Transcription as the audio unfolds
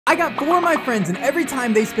I got 4 of my friends, and every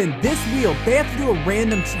time they spin this wheel, they have to do a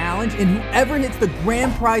random challenge, and whoever hits the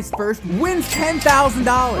grand prize first wins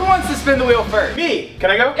 $10,000. Who wants to spin the wheel first? Me.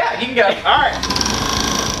 Can I go? Yeah, you can go. All right.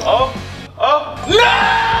 Oh. No!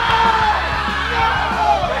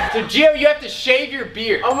 So Gio, you have to shave your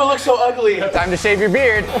beard. I'm gonna look so ugly. Time to shave your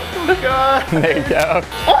beard. Oh my God. There you go.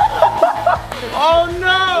 Oh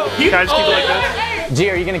no! Can I just keep it like this?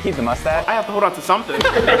 Gio, are you gonna keep the mustache? I have to hold on to something.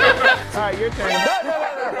 All right, your turn.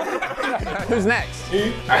 Who's next? All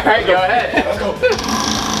right, go ahead. Let's go.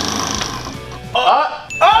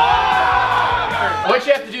 What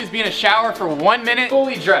you have to do is be in a shower for 1 minute,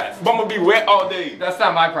 fully dressed. I'm gonna be wet all day. That's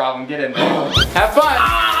not my problem. Get in there. Have fun.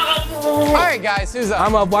 All right, guys, who's up?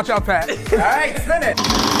 I'm up. Watch out, Pat. All right, spin it.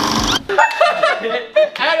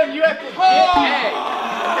 Adam, you have to get A.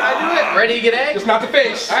 Can I do it? Ready to get A? Just not the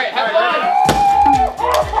face. All right, have fun.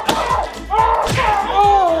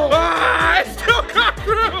 I still got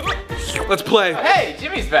through. Let's play. Hey,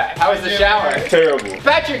 Jimmy's back. How was the shower? Terrible.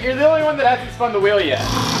 Patrick, you're the only one that hasn't spun the wheel yet.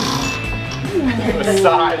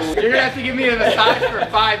 Massage. You're gonna have to give me a massage for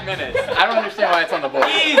 5 minutes. I don't understand why it's on the board.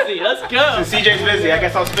 Easy, let's go. So CJ's busy. I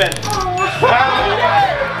guess I'll spin. Hey,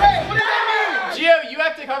 what does that mean? Gio, you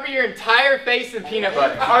have to cover your entire face in peanut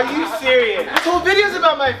butter. Are you serious? This whole video's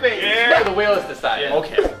about my face. Yeah. The wheel is decided.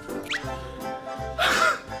 Okay.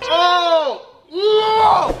 Oh!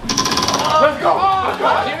 Whoa! Let's go. Let's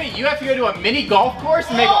go. Jimmy, you have to go to a mini golf course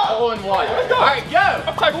and make a hole in one. All right, go.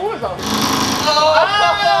 Tiger Woods on.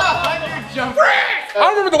 100 jump ropes. I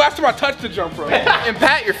don't remember the last time I touched the jump rope. And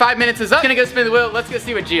Pat, your 5 minutes is up. Gonna go spin the wheel. Let's go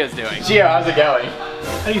see what Gio's doing. Gio, how's it going?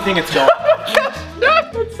 How do you think it's going?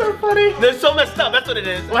 That's so funny. They're so messed up. That's what it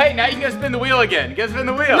is. Well, hey, now you can go spin the wheel again. Go spin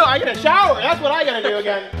the wheel. No, I gotta shower. That's what I gotta do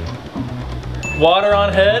again. Water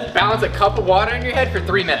on head. Balance a cup of water on your head for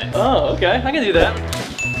 3 minutes. Oh, okay, I can do that.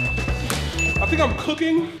 I think I'm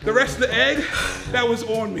cooking the rest of the egg that was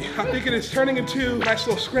on me. I think it is turning into a nice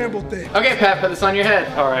little scrambled thing. Okay, Pat, put this on your head.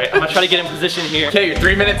 All right, I'm gonna try to get in position here. Okay, your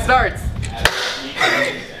 3 minutes starts.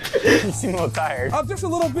 You seem a little tired. Just a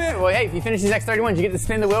little bit. Well, hey, if you finish these next 31, you get to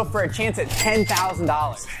spin the wheel for a chance at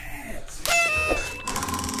 $10,000.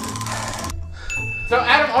 So,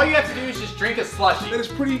 Adam, all you have to do is just drink a slushie. It is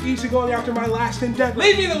pretty easy going after my last endeavor.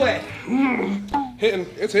 Lead me the way. Hitting,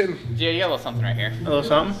 it's hitting. Gio, you got a little something right here. A little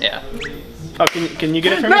something? Yeah. Oh, can you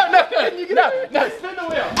get it for me? No, spin the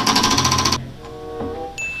wheel.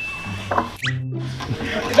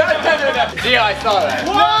 No. Gio, I saw that.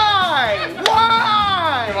 Why?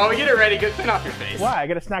 Why? While we get it ready, go spin off your face. Why? I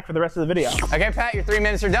get a snack for the rest of the video. Okay, Pat, your 3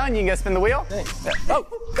 minutes are done. You can go spin the wheel. Thanks. Oh,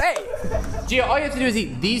 hey. Gio, all you have to do is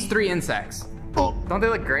eat these 3 insects. Don't they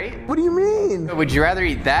look great? What do you mean? Would you rather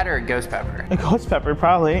eat that or a ghost pepper? A ghost pepper,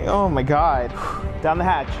 probably. Oh my God. Down the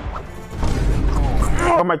hatch.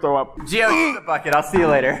 I might throw up. Gio, use the bucket. I'll see you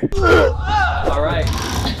later. All right.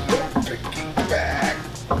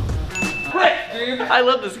 I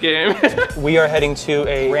love this game. We are heading to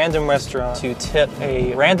a random restaurant to tip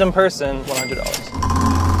a random person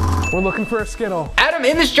 $100. We're looking for a Skittle. Adam,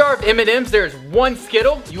 in this jar of M&Ms, there's 1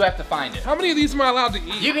 Skittle. You have to find it. How many of these am I allowed to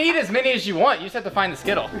eat? You can eat as many as you want. You just have to find the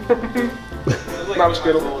Skittle. Not a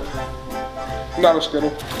Skittle. Not a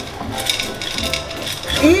Skittle.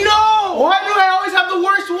 No! Why do I always have the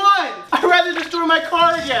worst one? I'd rather just throw my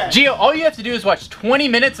car again. Gio, all you have to do is watch 20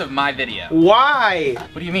 minutes of my video. Why?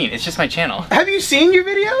 What do you mean? It's just my channel. Have you seen your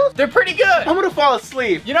videos? They're pretty good. I'm gonna fall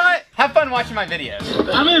asleep. You know what? Have fun watching my videos.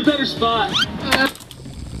 I'm in a better spot.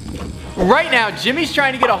 Right now, Jimmy's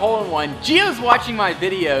trying to get a hole in one. Gio's watching my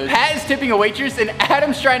videos. Pat is tipping a waitress, and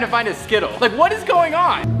Adam's trying to find a Skittle. Like, what is going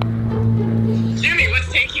on? Jimmy, what's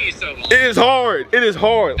taking you so long? It is hard. It is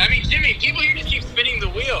hard. I mean, Jimmy, people here just keep spinning the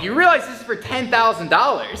wheel. You realize this is for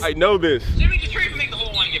 $10,000. I know this. Jimmy, just hurry up and make the hole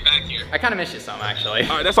in one and get back here. I kind of miss you some, actually.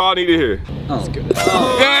 All right, that's all I need to hear. Oh, that's good.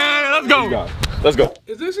 Yeah, let's go. Let's go.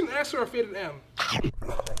 Is this an S or a faded M?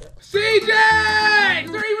 CJ!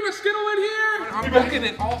 Is there even a Skittle in here? I'm looking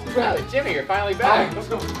at all throughout. Jimmy, you're finally back. Let's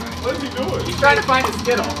go. What is he doing? He's trying to find a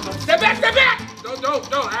Skittle. Step back, step back!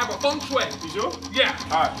 Don't. I have a feng shui. You sure? Yeah.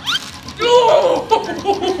 All right. Oh!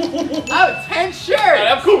 Oh, 10 shirts!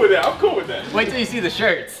 I'm cool with that. I'm cool with that. Wait till you see the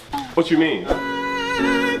shirts. What you mean?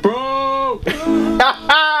 Bro!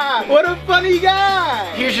 What a funny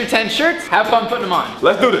guy! Here's your 10 shirts. Have fun putting them on.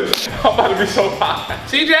 Let's do this. I'm about to be so hot.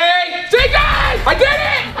 CJ! CJ! I did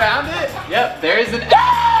it! Found it? Yep, there is an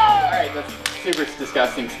Alright, that's super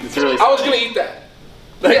disgusting. It's really I was gonna eat that.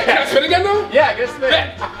 Yeah, can I spin again though? Yeah, go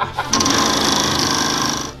spin.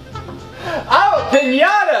 Oh,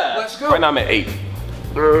 pinata! Let's go. Right now I'm at 8.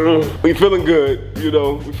 We feeling good, you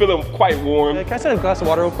know. We feeling quite warm. Can I set a glass of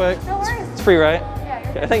water real quick? No worries. It's free, right?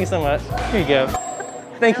 Yeah, you're Okay, thank you so much. Here you go.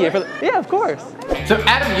 Thank you. Yeah, of course. So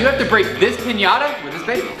Adam, you have to break this piñata with this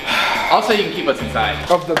baby. Also, you can keep what's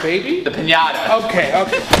inside. Of the baby? The piñata. Okay,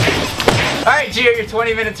 okay. All right, Gio, your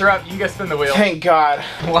 20 minutes are up. You can go spin the wheel. Thank God.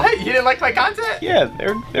 What? You didn't like my content? Yeah,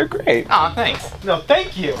 they're great. Aw, thanks. No,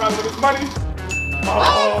 thank you. Time for this money.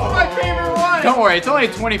 Oh, my favorite one. Don't worry, it's only a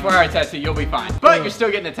 24-hour tattoo. You'll be fine. But you're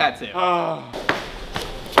still getting a tattoo.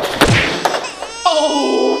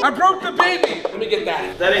 Oh, I broke the baby. Let me get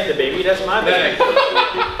that. That ain't the baby, that's my baby.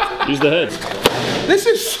 Use the head. This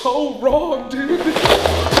is so wrong, dude.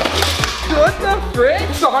 What the frick?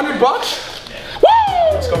 It's $100.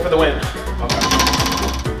 Woo! Let's go for the win.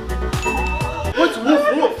 What's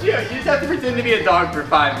woof woof? Gio, you just have to pretend to be a dog for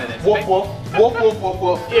 5 minutes. Woof woof. Woof woof woof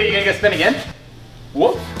woof. Gio, you gonna go spin again?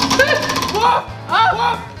 Woof. Woof! Woof!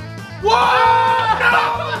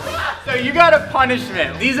 Whoa! So you got a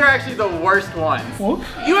punishment. These are actually the worst ones. Woof.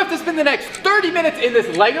 You have to spend the next 30 minutes in this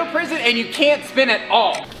Lego prison and you can't spin at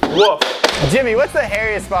all. Woof. Jimmy, what's the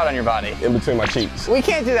hairiest spot on your body? In between my cheeks. We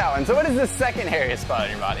can't do that one. So what is the second hairiest spot on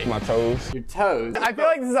your body? My toes. Your toes. I feel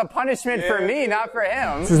like this is a punishment for me, not for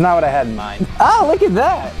him. This is not what I had in mind. Oh, look at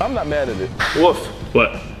that. I'm not mad at it. Woof.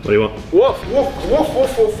 What? What do you want? Woof. Woof. Woof.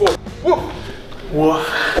 Woof. Woof. Woof. Woof. Woof.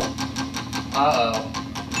 Uh-oh.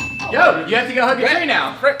 Yo, you have to go hug a tree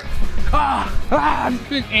now. Frick.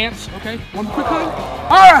 Big ants. Okay, one quick hug.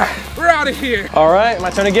 All right, we're out of here. All right, my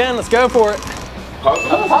turn again. Let's go for it.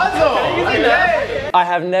 Puzzle. Okay. I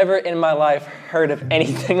have never in my life heard of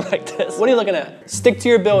anything like this. What are you looking at? Stick to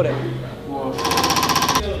your building.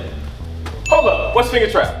 Hold up. What's finger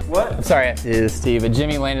trap? I'm sorry, it is Steve.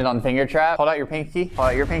 Jimmy landed on finger trap. Hold out your pinky. Hold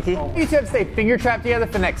out your pinky. You two have to stay finger trapped together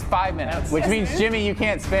for the next 5 minutes, which means Jimmy, you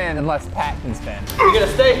can't spin unless Pat can spin. You're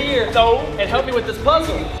gonna stay here, though, and help me with this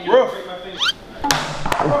puzzle. Woof.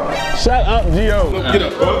 Shut up, Gio. Get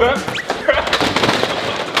up. Go back.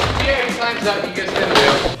 Yeah, time's up. You go spin the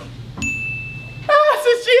wheel. Ah, so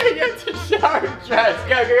Gio, you have to shower and dress.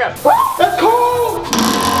 Go, go, go. That's cold.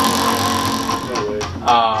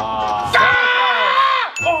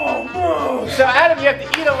 Oh, bro. So Adam, you have to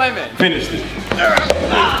eat a lemon. Finish this.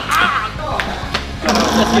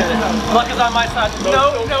 Luck is on my side.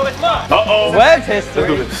 No, it's not. Uh-oh. Web history.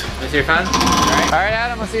 Let's do this. Is your fun? All right,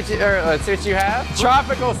 Adam, let's see what you have.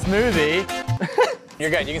 Tropical smoothie. You're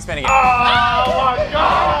good. You can spin again. Oh my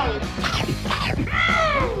God.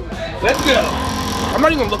 Let's go. I'm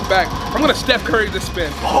not even gonna look back. I'm gonna Steph Curry this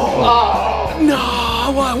spin. Oh.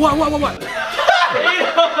 No, what?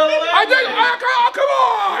 I did. Oh, come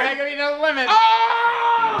on. I gotta eat another lemon.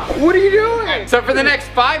 What are you doing? So for the next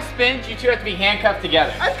 5 spins, you two have to be handcuffed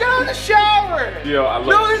together. Let's go in the shower. Gio, I love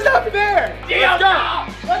No, there's nothing there. Let's go.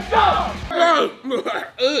 Let's go.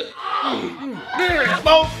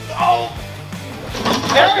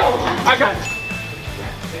 I got it.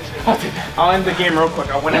 I'll end the game real quick.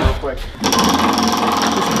 I'll win it real quick.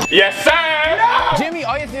 Yes, sir. Jimmy,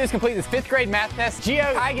 all you have to do is complete this 5th grade math test.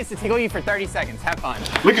 Gio, I gets to tickle you for 30 seconds. Have fun.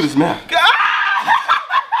 Look at this map.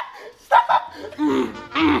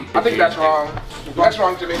 I think that's wrong. That's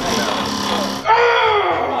wrong, Jimmy. What is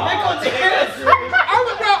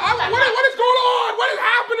going on? What is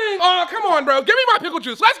happening? Oh, come on, bro. Give me my pickle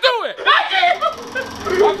juice. Let's do it.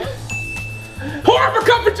 Pour up a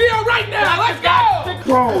cup for Gio right now. Let's go.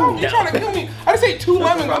 Bro, you're trying to kill me. I just ate 2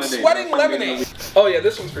 lemons. I'm sweating lemonade. Oh yeah,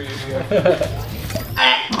 this one's for you, Gio.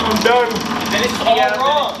 I'm done. And it's all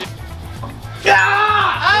wrong.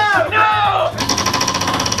 Oh, no!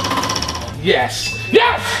 Yes.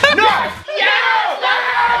 Yes. No.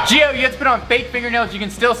 Gio, you have to put on fake fingernails. You can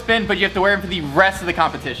still spin, but you have to wear them for the rest of the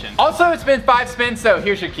competition. Also, it's been 5 spins, so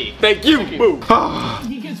here's your key. Thank you. Boo. Wait,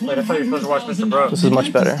 I thought you were supposed to watch Mr. Bro. This is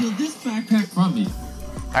much better.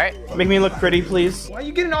 All right, Make me look pretty, please. Why are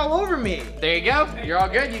you getting all over me? there you go. You're all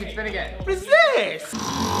good. You can spin again. What is this?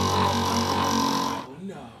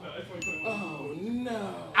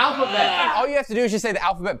 Alphabet. All you have to do is just say the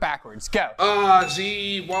alphabet backwards. Go.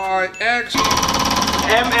 Z, Y, X.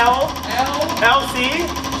 M, L, L, C,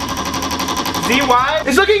 Z, Y.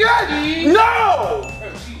 It's looking good. No.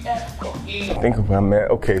 Think of where I'm at.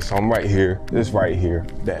 Okay, so I'm right here. This right here.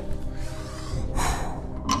 That.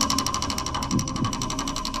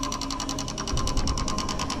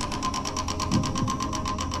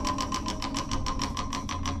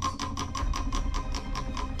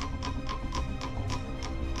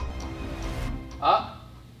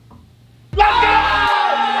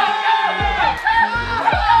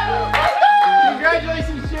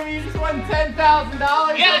 Congratulations, Jimmy. You just won $10,000.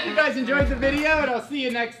 I hope you guys enjoyed the video, and I'll see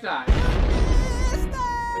you next time.